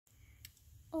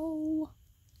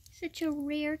Such a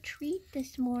rare treat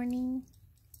this morning.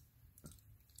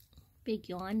 Big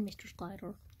yawn, Mr.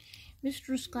 Skyler.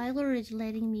 Mr. Skyler is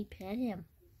letting me pet him.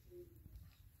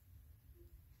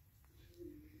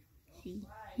 See,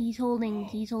 he's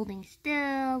holding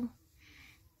still.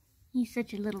 He's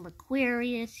such a little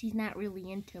Aquarius. He's not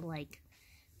really into like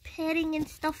petting and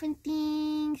stuff and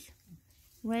things.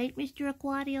 Right, Mr.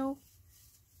 Aquario?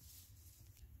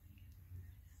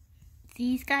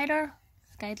 See, Skyler?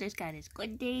 Skyler's got his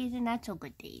good days and not so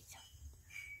good days.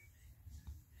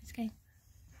 Okay.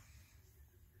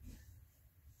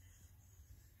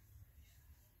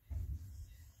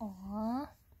 Aww.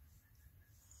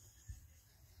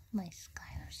 My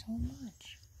Skyler so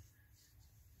much.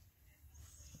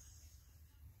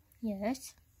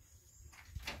 Yes.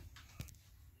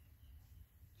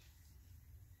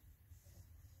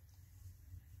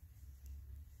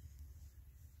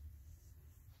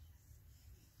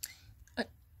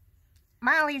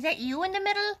 Molly, is that you in the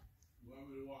middle? You want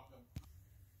me to walk up?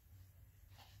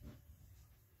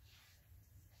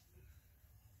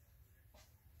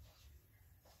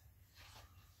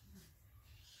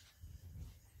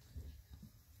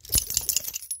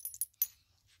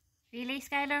 Really,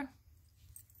 Skyler?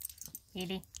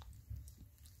 Really?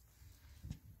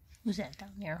 Who's that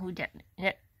down there? Who that?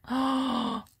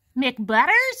 Oh, Mick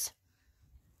Butters?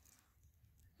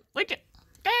 Would you?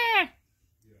 There!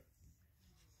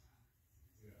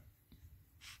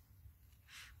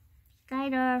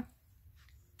 Skyler.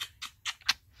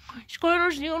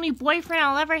 Skyler's the only boyfriend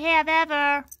I'll ever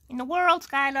have in the world,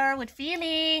 Skyler, with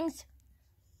feelings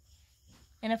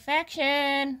and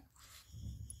affection.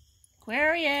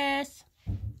 Aquarius.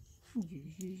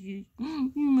 You're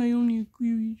my only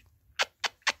Aquarius.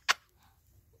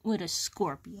 With a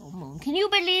Scorpio moon. Can you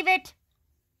believe it?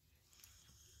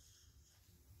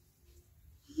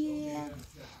 Yeah.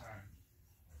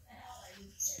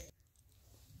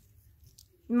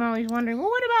 I'm always wondering, well,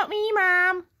 what about me,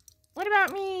 Mom? What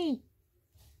about me?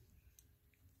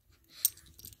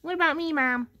 What about me,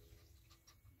 Mom?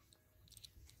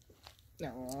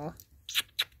 No.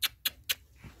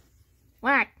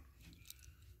 What?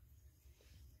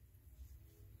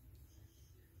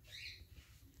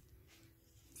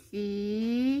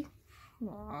 See?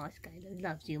 Aw, Skyler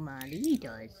loves you, Molly. He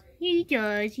does. He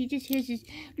does. He just has his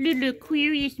little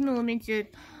Aquarius moments of...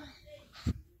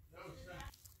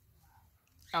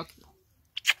 Okay.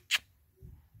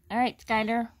 Alright,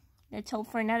 Skyler. Let's hope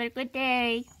for another good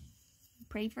day.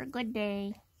 Pray for a good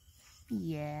day.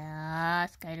 Yeah,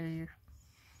 Skyler.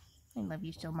 I love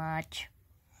you so much.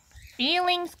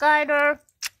 Feelings, Skyler.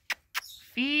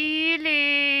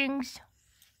 Feelings.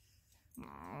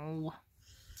 Oh.